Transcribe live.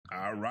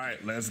All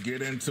right, let's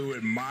get into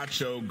it.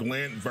 Macho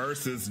Glint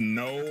versus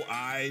No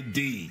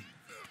ID.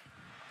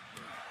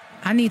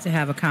 I need to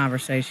have a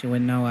conversation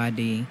with No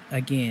ID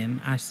again.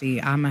 I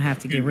see I'm gonna have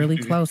to get really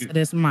close to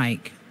this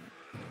mic.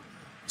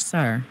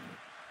 Sir.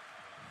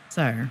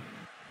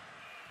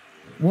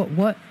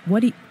 What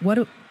do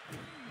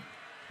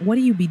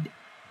you be?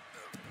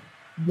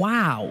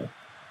 Wow.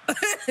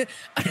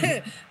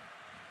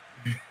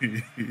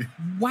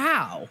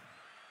 Wow.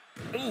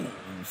 Ooh,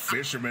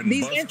 Fisherman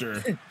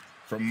Buster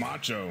from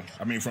Macho.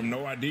 I mean, from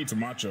No ID to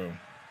Macho.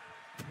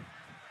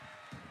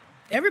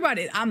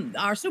 Everybody,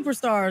 our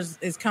superstars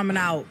is coming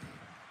out.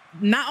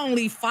 Not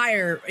only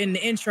fire in the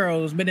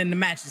intros, but in the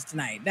matches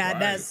tonight.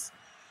 That's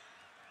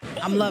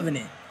I'm loving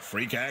it.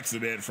 Freak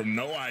accident from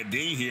No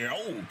ID here.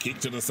 Oh, kick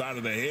to the side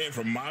of the head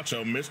from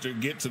Macho. Mr.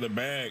 Get to the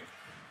Bag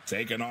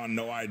taking on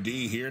No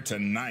ID here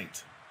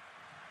tonight.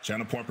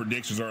 Channel point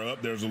predictions are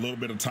up. There's a little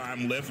bit of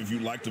time left if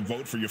you'd like to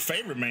vote for your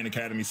favorite Main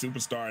Academy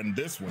superstar in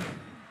this one.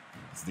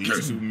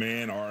 These two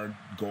men are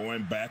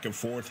going back and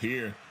forth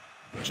here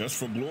just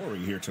for glory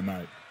here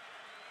tonight.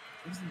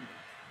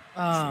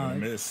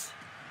 Miss.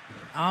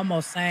 I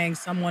almost sang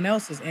someone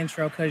else's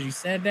intro because you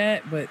said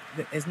that, but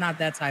it's not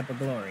that type of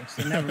glory,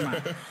 so never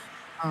mind.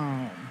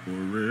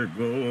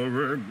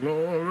 Glory.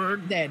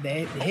 That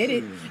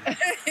hit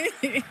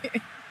it.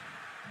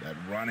 That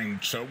running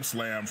choke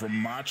slam from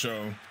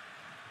Macho.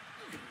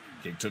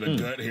 Kick to the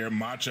gut here.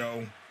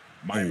 Macho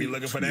might be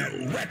looking for that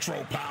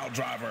retro pile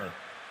driver.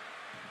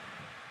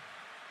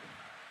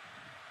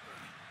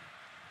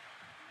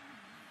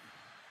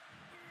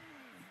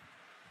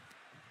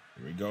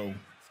 Here we go.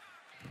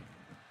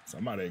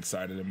 Somebody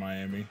excited in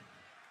Miami.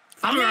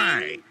 All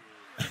right.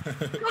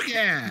 Look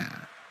yeah.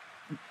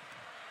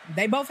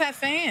 They both have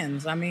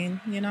fans. I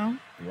mean, you know.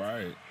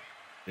 Right.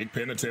 Big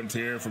pin attempt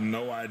here from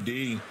No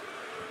ID.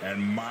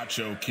 And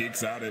Macho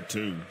kicks out at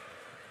 2.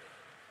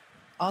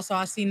 Also,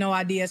 I see No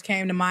Ideas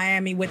came to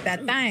Miami with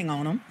that thing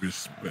on them.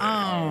 Respect.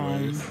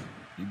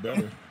 You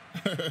better.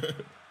 That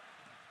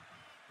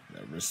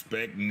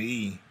respect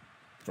knee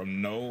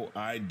from No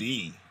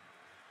ID.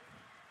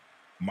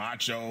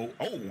 Macho,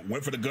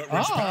 went for the gut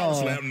wrench power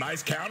slam.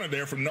 Nice counter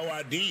there from No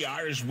ID.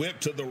 Irish whip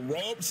to the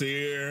ropes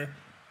here.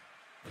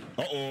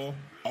 Oh,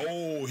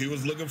 he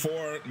was looking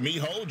for me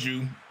hold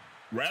you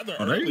rather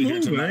early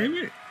here tonight. Ain't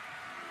it?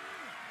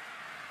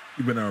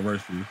 You been on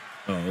reverse this.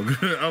 Oh,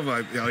 good. I was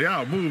like,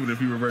 y'all moving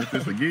if you reverse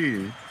this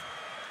again.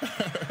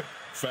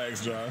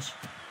 Facts, Josh.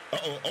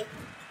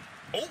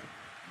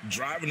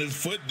 Driving his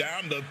foot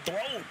down the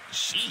throat.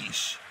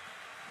 Sheesh.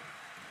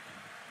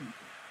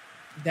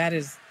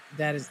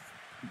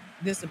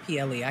 This is a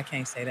PLE. I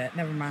can't say that.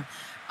 Never mind.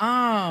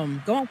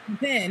 Going from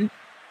pin.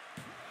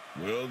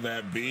 Will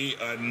that be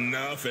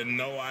enough? And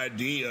No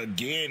ID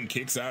again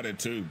kicks out at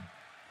 2.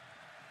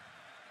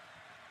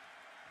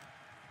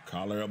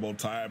 Collar elbow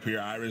tie up here.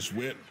 Irish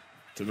whip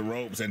to the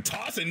ropes and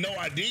tossing No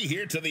ID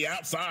here to the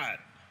outside.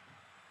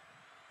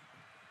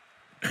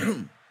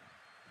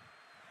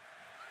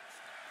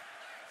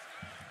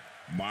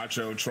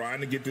 Macho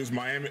trying to get this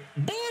Miami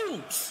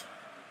boots.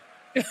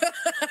 I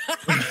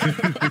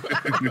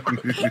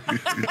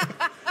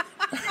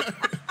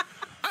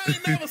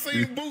ain't never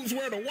seen Boots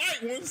wear the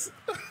white ones.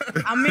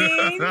 I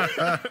mean,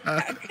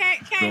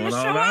 came to show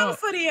out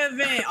for the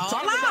event. All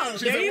out.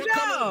 There you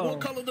go.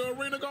 What color the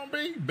arena gonna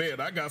be? Bet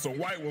I got some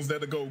white ones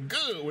that'll go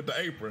good with the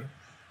apron.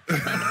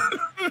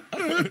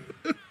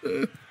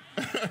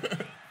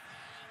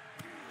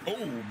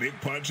 Big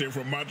punch here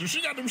from Macho.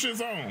 She got them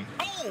shits on.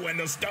 And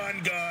the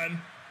stun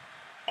gun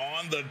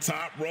on the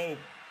top rope.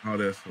 Oh,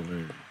 that's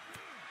hilarious.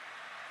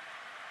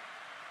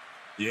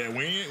 Yeah,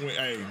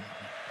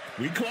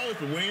 we close,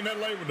 but we ain't at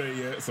Labor Day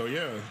yet. So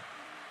yeah,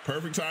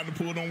 perfect time to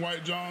pull them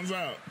white Johns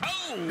out.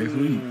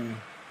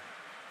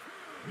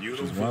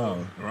 Beautiful.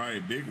 Wow.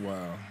 Right, big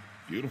wow.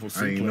 Beautiful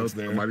I ain't know suplex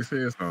there. somebody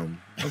said something.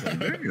 I was like,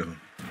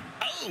 damn.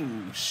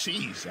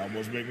 Sheesh.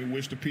 Almost made me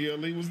wish the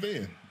PLE was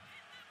there.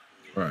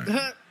 Right.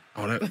 That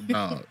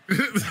dog.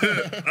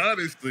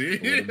 Honestly.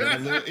 Would have been a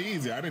little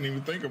easy. I didn't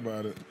even think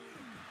about it.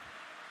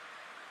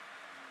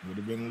 Would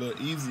have been a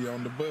little easy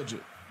on the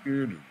budget.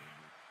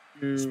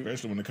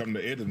 Especially when it comes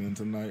to editing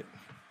tonight.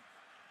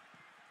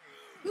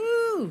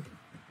 Woo!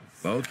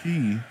 Low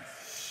key.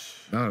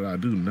 Now that I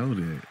do know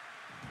that.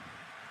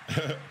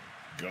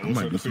 I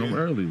might do something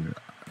earlier.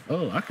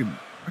 I can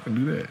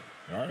do that.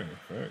 All right,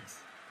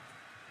 thanks.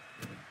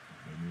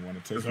 Make me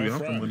want to take off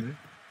Friday.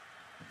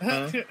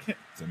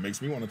 So it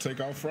makes me want to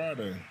take off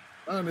Friday.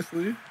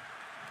 Honestly.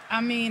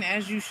 I mean,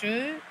 as you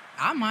should.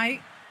 I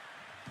might.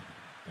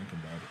 Think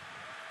about it.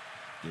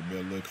 Give me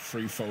a little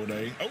free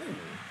 4-day.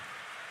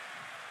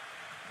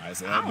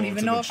 Nice I don't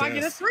even know if I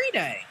get a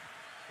 3-day.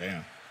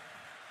 Damn.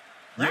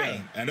 Right.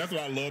 Yeah, and that's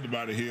what I loved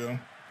about it here.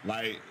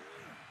 Like,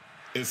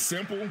 it's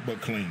simple but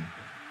clean.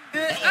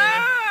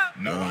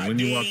 No ID. When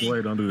you walk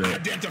away, don't do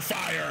that.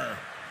 Identifier.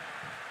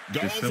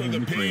 Go for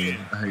the pin.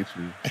 I hate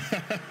you.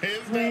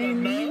 Is that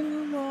enough?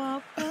 You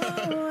walk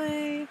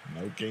away.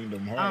 No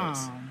Kingdom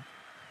Hearts.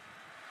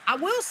 I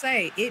will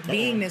say, it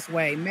being this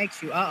way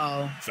makes you,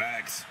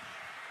 Facts.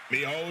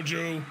 Me hold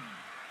you.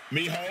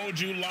 Me hold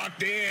you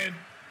locked in.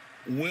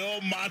 Will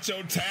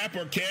Macho tap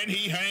or can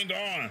he hang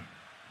on?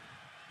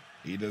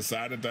 He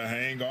decided to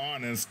hang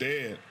on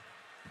instead.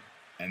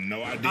 And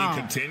No ID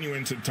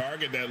continuing to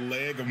target that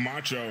leg of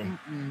Macho.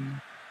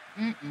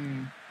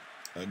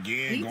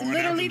 Again, he's going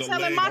literally after the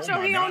telling leg.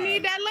 Macho he don't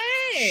need that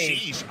leg.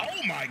 Sheesh.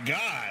 Oh my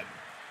God.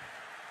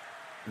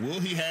 Will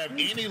he have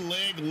any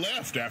leg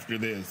left after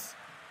this?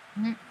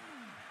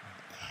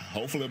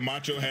 Hopefully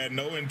Macho had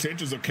no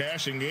intentions of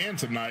cashing in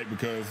tonight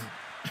because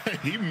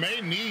he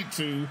may need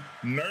to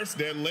nurse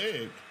that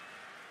leg.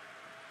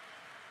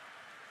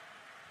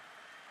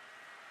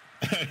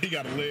 He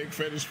got a leg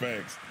fetish.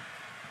 Facts.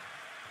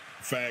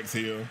 Facts,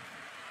 heel.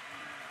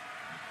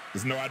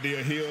 There's no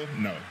idea heel?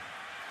 No.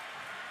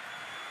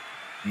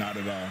 Not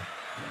at all.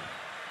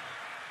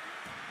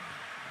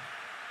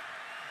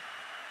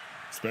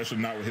 Especially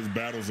not with his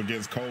battles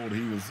against Cold.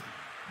 He was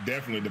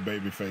definitely the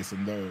baby face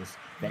in those.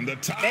 From the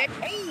top.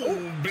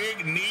 Oh,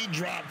 big knee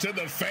drop to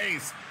the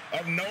face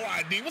of No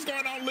ID. What's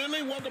going on,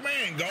 Lily? Welcome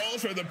in.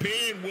 Goes for the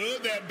pin. Will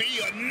that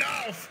be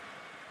enough?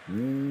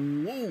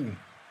 Woo.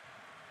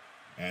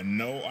 And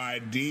No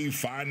ID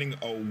finding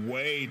a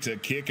way to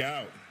kick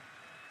out.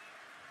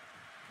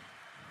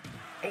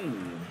 Oh.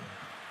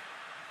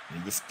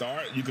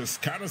 You can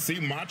kind of see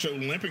Macho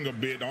limping a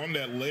bit on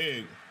that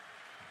leg.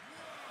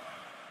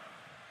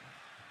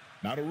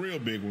 Not a real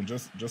big one,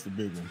 just a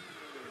big one.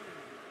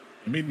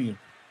 Medium.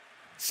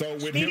 So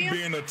with him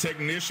being a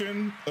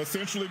technician,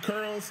 essentially,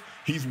 Curls,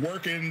 he's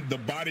working the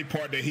body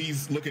part that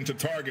he's looking to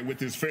target with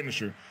his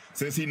finisher.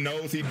 Since he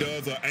knows he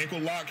does an ankle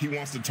lock, he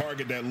wants to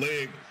target that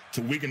leg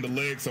to weaken the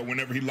leg, so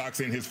whenever he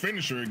locks in his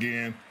finisher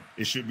again,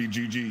 it should be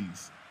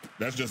GG's.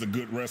 That's just a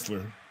good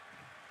wrestler.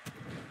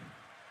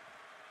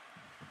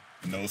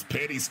 And those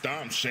petty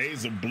stomps,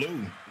 shades of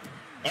blue.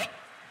 Oh.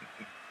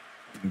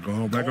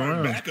 Going back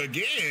around. Back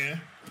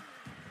again.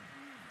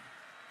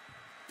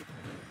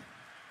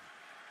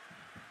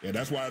 Yeah,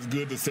 that's why it's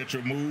good to set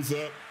your moves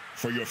up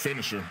for your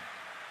finisher.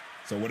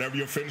 So whatever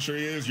your finisher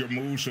is, your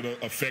move should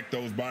affect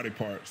those body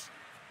parts.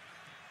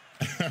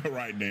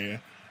 Right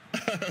there.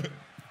 If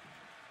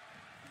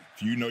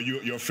you know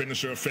your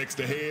finisher affects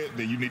the head,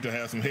 then you need to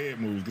have some head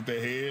moves. Get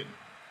that head,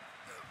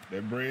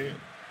 that bread,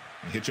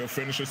 and hit your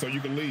finisher so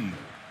you can lead.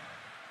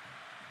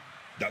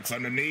 Ducks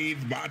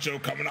underneath, Macho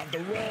coming off the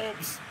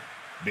ropes.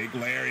 Big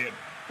lariat.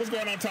 What's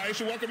going on,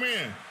 Taisha? Welcome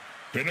in.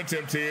 Pin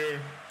attempt here.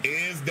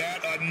 Is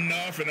that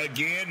enough? And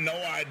again, No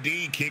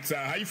ID kicks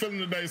out. How you feeling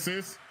today,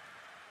 sis?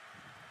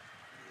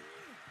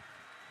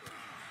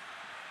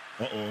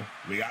 Uh-oh.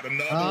 We got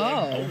another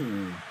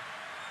one. Oh.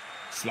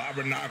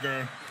 Slobber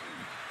knocker.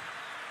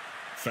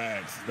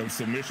 Facts. Them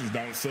submissions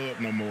don't sub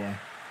no more.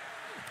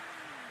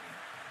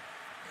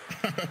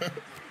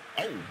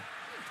 Oh.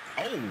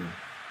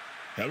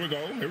 Here we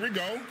go. Here we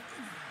go.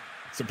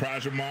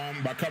 Surprise your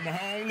mom by coming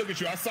home. Look at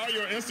you. I saw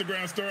your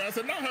Instagram story. I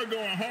said, not her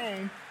going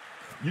home.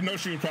 You know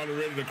she was probably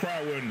ready to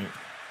cry, wasn't it?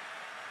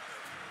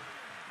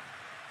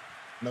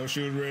 No,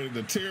 she was ready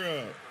to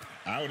tear up.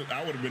 I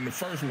would have been the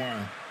first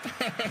one.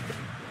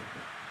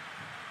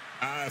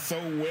 Eyes so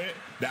wet.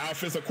 The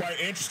outfits are quite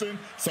interesting.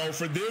 So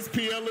for this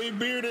PLE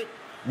Bearded,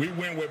 we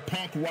went with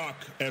punk rock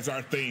as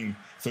our theme.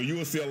 So you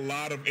will see a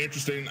lot of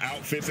interesting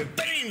outfits and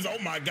themes. Oh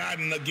my God.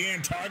 And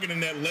again, targeting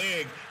that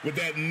leg with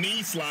that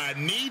knee slide,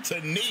 knee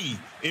to knee,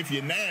 if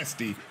you're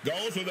nasty.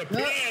 Goes with a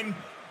pin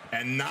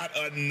and not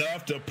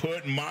enough to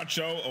put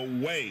Macho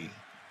away.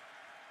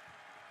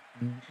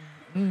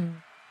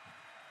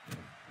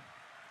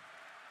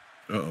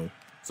 Uh-oh.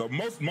 So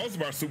most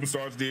of our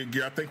superstars did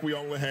gear. I think we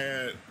only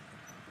had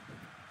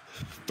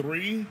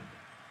 3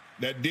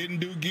 that didn't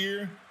do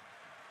gear.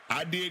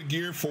 I did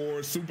gear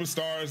for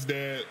superstars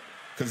that,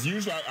 because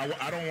usually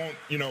I don't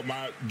want,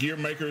 my gear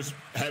makers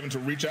having to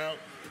reach out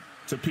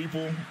to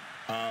people,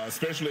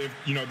 especially if,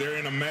 they're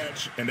in a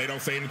match and they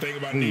don't say anything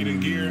about needing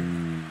gear.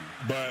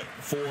 But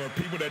for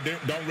people that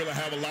don't really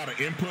have a lot of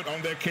input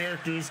on their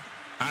characters,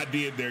 I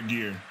did their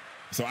gear.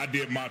 So I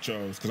did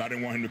Macho's because I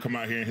didn't want him to come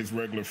out here in his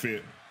regular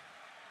fit.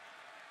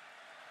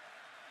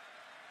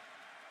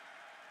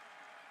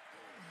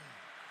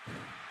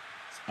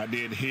 I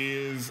did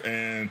his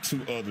and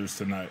 2 others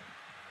tonight.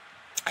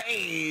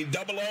 Hey,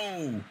 Double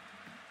O.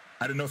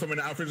 I didn't know so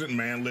many outfits.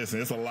 Man,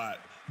 listen, it's a lot.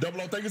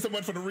 Double O, thank you so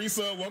much for the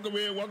resub. Welcome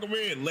in, welcome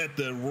in. Let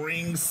the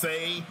ring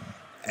say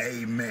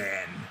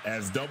amen.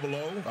 As Double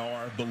O,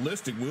 our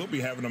Ballistic, will be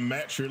having a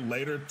match here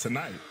later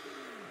tonight.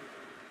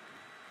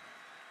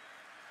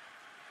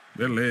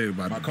 That leg,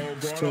 my code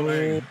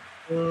going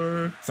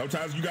on.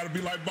 Sometimes you got to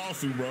be like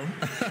Bossu, bro.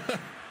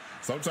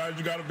 Sometimes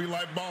you got to be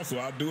like Bossu.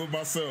 I'll do it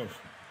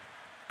myself.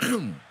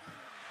 I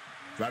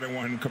didn't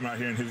want him to come out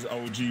here in his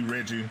OG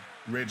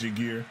Reggie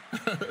gear.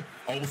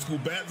 Old school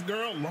bats,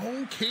 girl,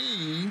 low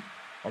key,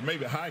 or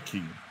maybe high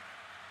key.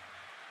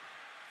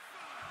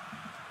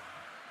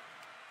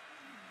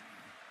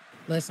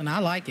 Listen, I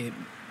like it.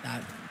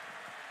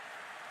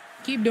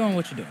 Keep doing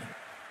what you're doing.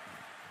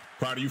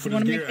 Proud of you for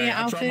this gear.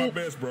 I tried my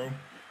best, bro.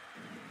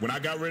 When I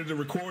got ready to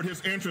record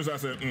his entrance, I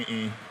said, let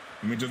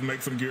me just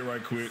make some gear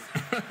right quick.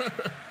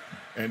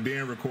 and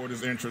then record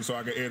his entrance so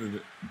I can edit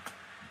it.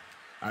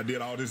 I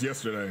did all this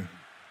yesterday.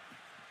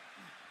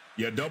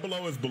 Yeah, Double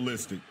O is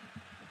ballistic.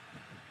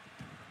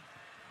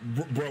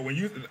 Bro, when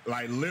you,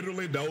 like,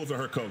 literally, those are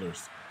her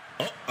colors.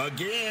 Oh,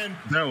 again.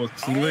 That was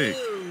slick.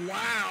 Oh,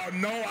 wow.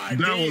 No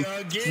idea.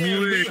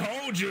 Again, slick.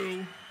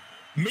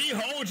 Me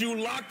hold you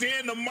locked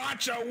in the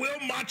Macho. Will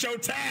Macho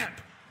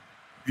tap?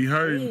 He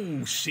hurt.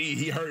 Oh,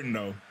 he hurting,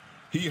 though.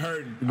 He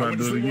hurting. I went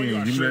to do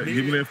it again.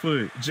 Give me that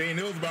foot. Gene,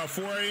 it was about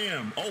 4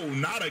 a.m. Oh,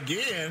 not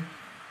again.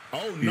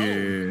 Oh, no.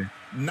 Yeah.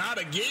 Not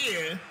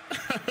again.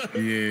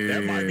 Yeah.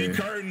 That might be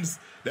curtains.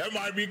 That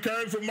might be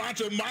curtains for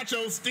Macho.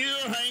 Macho still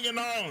hanging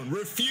on,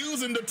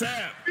 refusing to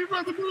tap. He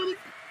about to do it.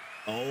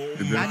 Oh, I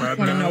just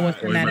want to know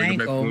what's in that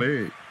ankle.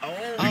 He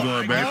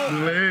going back to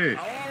the leg.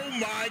 Oh,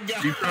 my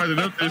God. He tried it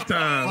up this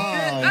time.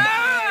 Oh,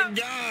 my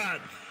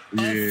God.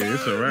 Yeah,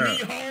 it's a wrap.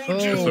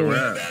 It's a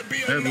wrap.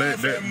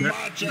 That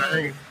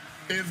Macho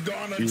is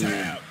going to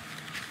tap.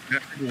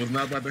 That was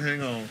not about to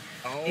hang on.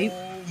 Oh,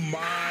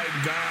 my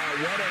God.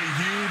 What a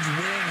huge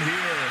win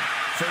here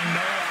for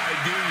No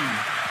ID.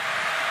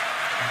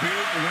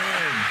 Big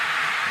win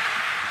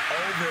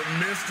over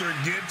Mr.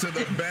 Get to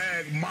the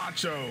Bag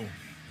Macho.